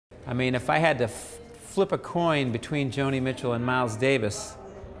I mean, if I had to flip a coin between Joni Mitchell and Miles Davies,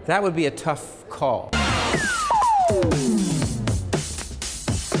 that would be a tough call.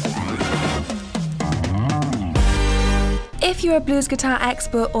 If you're a blues guitar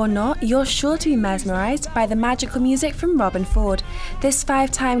expert or not, you're sure to be mesmerised by the magical music from Robben Ford. This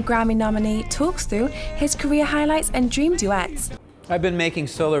 5-time Grammy nominee talks through his career highlights and dream duets. I've been making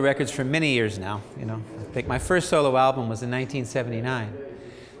solo records for many years now. I think my first solo album was in 1979.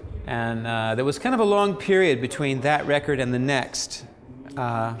 And there was kind of a long period between that record and the next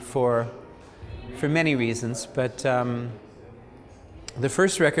for many reasons. But the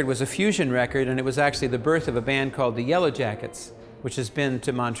first record was a fusion record, and it was actually the birth of a band called the Yellow Jackets, which has been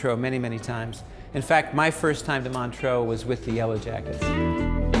to Montreux many, many times. In fact, my first time to Montreux was with the Yellow Jackets.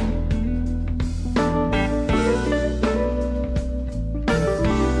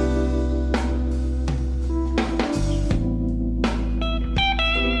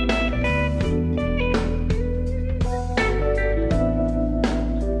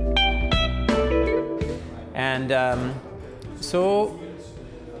 And so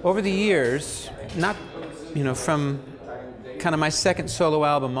over the years, from kind of my second solo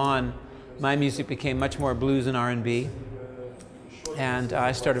album on, my music became much more blues and R&B. And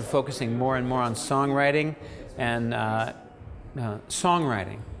I started focusing more and more on songwriting and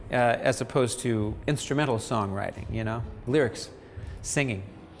as opposed to instrumental songwriting, lyrics, singing.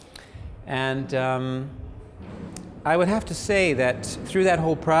 And I would have to say that through that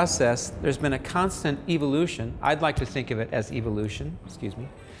whole process, there's been a constant evolution. I'd like to think of it as evolution, excuse me.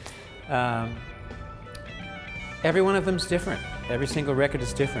 Every one of them's different. Every single record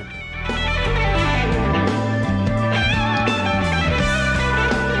is different.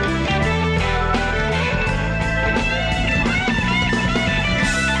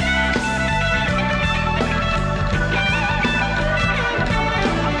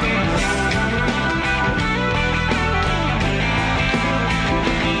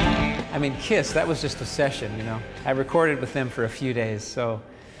 I mean, Kiss, that was just a session, I recorded with them for a few days, so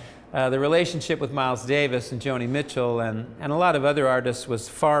the relationship with Miles Davies and Joni Mitchell and a lot of other artists was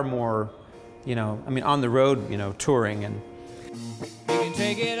far more, on the road, touring. And you can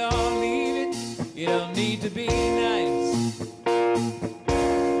take it or leave it, you don't need to be nice.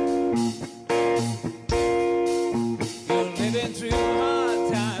 You're living through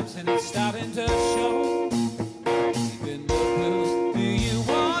hard times and it's starting to show.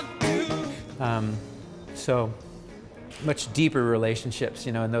 So much deeper relationships,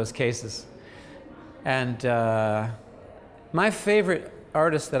 in those cases. And my favorite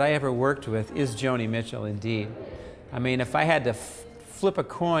artist that I ever worked with is Joni Mitchell, indeed. I mean, if I had to flip a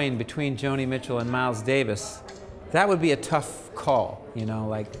coin between Joni Mitchell and Miles Davies, that would be a tough call,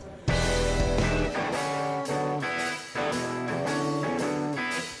 like.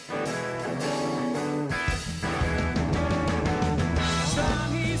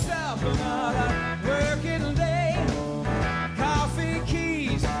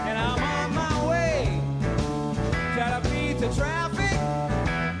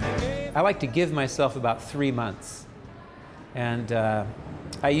 I like to give myself about 3 months, and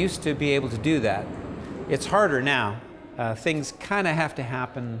I used to be able to do that. It's harder now. Things kind of have to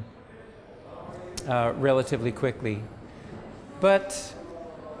happen relatively quickly. But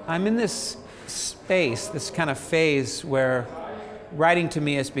I'm in this space, this kind of phase where writing to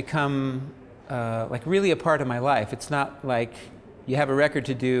me has become like really a part of my life. It's not like you have a record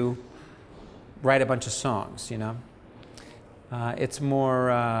to do, write a bunch of songs, It's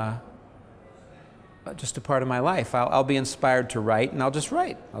more just a part of my life. I'll be inspired to write, and I'll just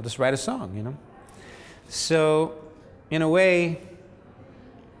write. I'll just write a song, So, in a way,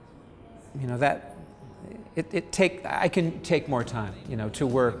 that I can take more time, to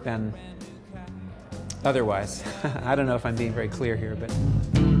work than otherwise. I don't know if I'm being very clear here, but.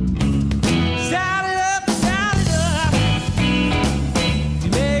 Start it up,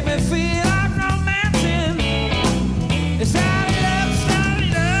 you make me feel like romancing. Start it up,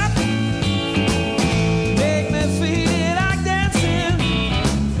 make me feel like dancing.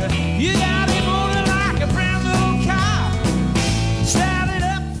 You got me moving like a brand new car. Start it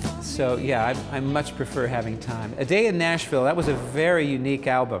up. So yeah, I much prefer having time. A Day in Nashville, that was a very unique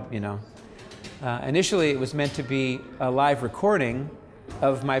album, Initially, it was meant to be a live recording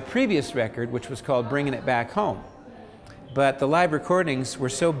of my previous record, which was called Bringing It Back Home. But the live recordings were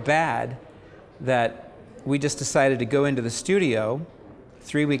so bad that we just decided to go into the studio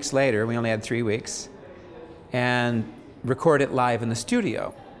 3 weeks later, we only had 3 weeks, and record it live in the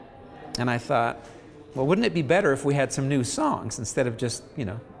studio. And I thought, well, wouldn't it be better if we had some new songs instead of just,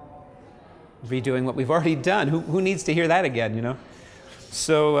 redoing what we've already done? Who needs to hear that again,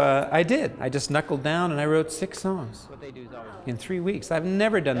 So I did. I just knuckled down and I wrote 6 songs in 3 weeks. I've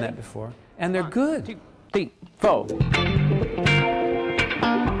never done that before. And they're good. 1, 2, 3, 4.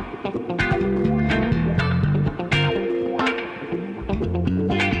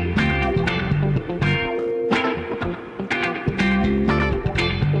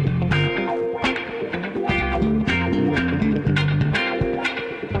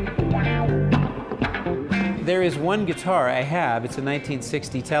 There is one guitar I have, it's a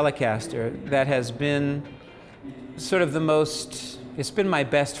 1960 Telecaster, that has been sort of the most, it's been my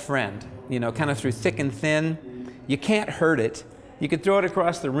best friend, you know, kind of through thick and thin. You can't hurt it. You could throw it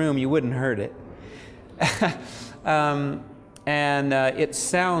across the room, you wouldn't hurt it. It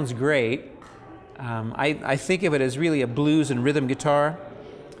sounds great. I think of it as really a blues and rhythm guitar.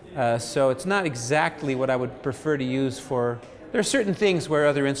 So it's not exactly what I would prefer to use for, there are certain things where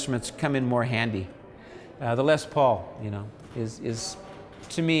other instruments come in more handy. The Les Paul, you know, is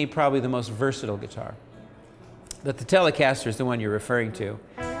to me probably the most versatile guitar. But the Telecaster is the one you're referring to.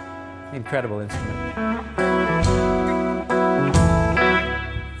 Incredible instrument.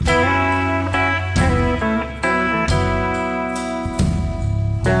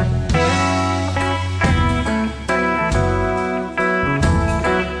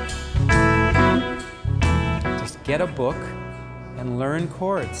 Just get a book and learn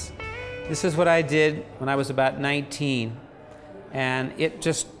chords. This is what I did when I was about 19, and it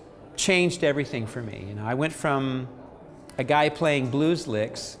just changed everything for me. You know, I went from a guy playing blues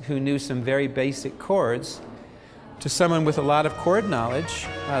licks who knew some very basic chords to someone with a lot of chord knowledge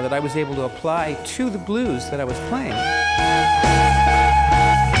that I was able to apply to the blues that I was playing.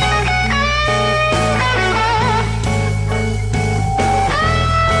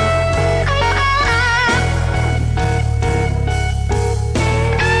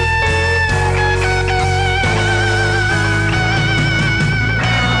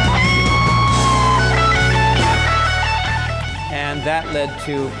 That led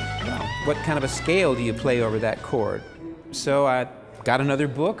to, well, what kind of a scale do you play over that chord? So I got another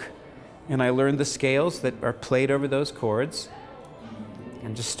book and I learned the scales that are played over those chords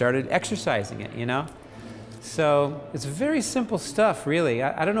and just started exercising it, you know? So it's very simple stuff, really.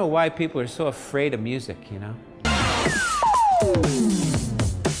 I don't know why people are so afraid of music, you know?